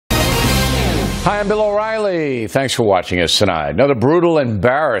Hi, I'm Bill O'Reilly. Thanks for watching us tonight. Another brutal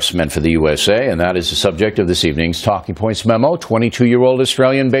embarrassment for the USA, and that is the subject of this evening's Talking Points memo. 22-year-old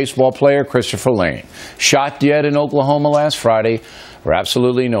Australian baseball player Christopher Lane shot dead in Oklahoma last Friday for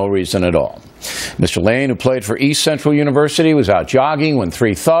absolutely no reason at all. Mr. Lane, who played for East Central University, was out jogging when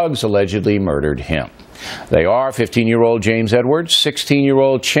three thugs allegedly murdered him. They are 15-year-old James Edwards,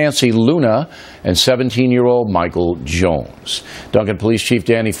 16-year-old Chancey Luna, and 17-year-old Michael Jones. Duncan Police Chief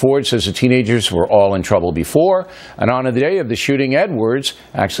Danny Ford says the teenagers were all in trouble before, and on the day of the shooting, Edwards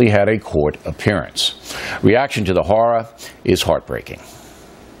actually had a court appearance. Reaction to the horror is heartbreaking.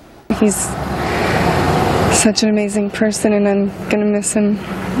 He's such an amazing person, and I'm going to miss him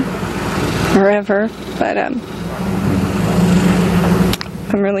forever, but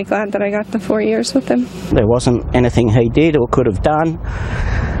I'm really glad that I got the 4 years with him. There wasn't anything he did or could have done.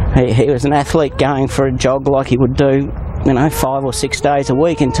 He was an athlete going for a jog like he would do, 5 or 6 days a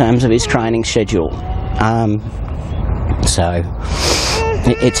week in terms of his training schedule. So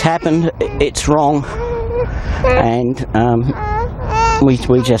it's happened, it's wrong, and we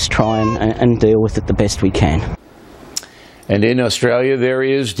just try and deal with it the best we can. And in Australia, there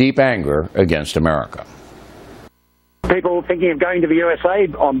is deep anger against America. People thinking of going to the USA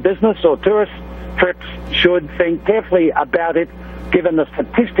on business or tourist trips should think carefully about it, given the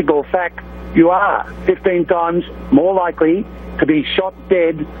statistical fact you are 15 times more likely to be shot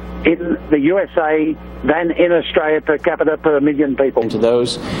dead in the USA than in Australia per capita per million people. And to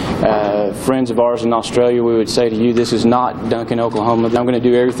those friends of ours in Australia, we would say to you, this is not Duncan, Oklahoma. I'm going to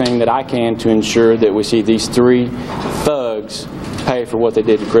do everything that I can to ensure that we see these three thugs pay for what they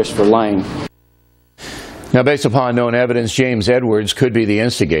did to Christopher Lane. Now, based upon known evidence, James Edwards could be the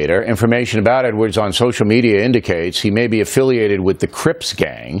instigator. Information about Edwards on social media indicates he may be affiliated with the Crips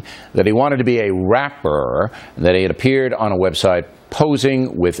gang, that he wanted to be a rapper, and that he had appeared on a website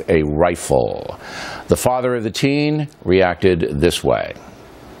posing with a rifle. The father of the teen reacted this way.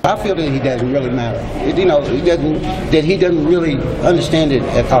 I feel that he doesn't really matter. He doesn't really understand it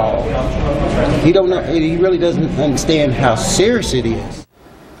at all. He really doesn't understand how serious it is.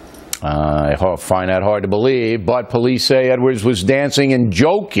 I find that hard to believe, but police say Edwards was dancing and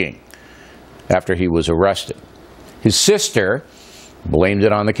joking after he was arrested. His sister blamed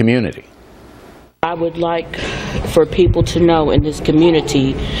it on the community. I would like for people to know in this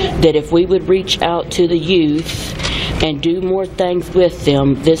community that if we would reach out to the youth and do more things with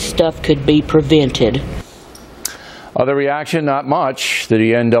them, this stuff could be prevented. Other reaction, not much. The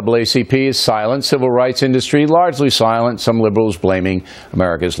NAACP is silent. Civil rights industry largely silent. Some liberals blaming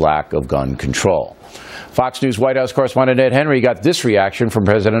America's lack of gun control. Fox News White House correspondent Ed Henry got this reaction from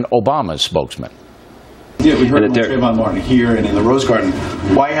President Obama's spokesman. Yeah, we heard about Trayvon Martin here and in the Rose Garden.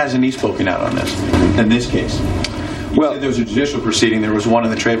 Why hasn't he spoken out on this, in this case? Well, there was a judicial proceeding. There was one in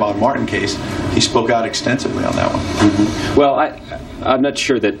the Trayvon Martin case. He spoke out extensively on that one. Mm-hmm. Well, I'm not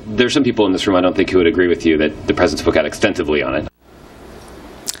sure that there's some people in this room I don't think who would agree with you that the president spoke out extensively on it.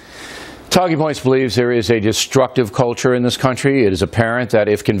 Talking Points believes there is a destructive culture in this country. It is apparent that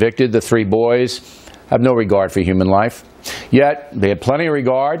if convicted, the three boys have no regard for human life. Yet, they had plenty of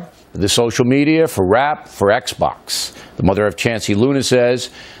regard for the social media, for rap, for Xbox. The mother of Chancey Luna says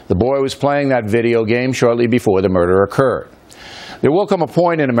the boy was playing that video game shortly before the murder occurred. There will come a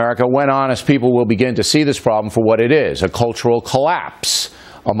point in America when honest people will begin to see this problem for what it is, a cultural collapse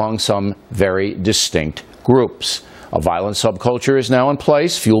among some very distinct groups. A violent subculture is now in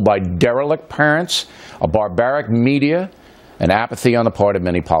place, fueled by derelict parents, a barbaric media, and apathy on the part of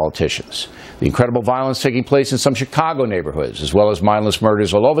many politicians. The incredible violence taking place in some Chicago neighborhoods, as well as mindless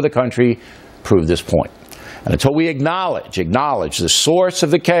murders all over the country, prove this point. And until we acknowledge the source of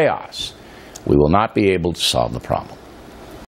the chaos, we will not be able to solve the problem.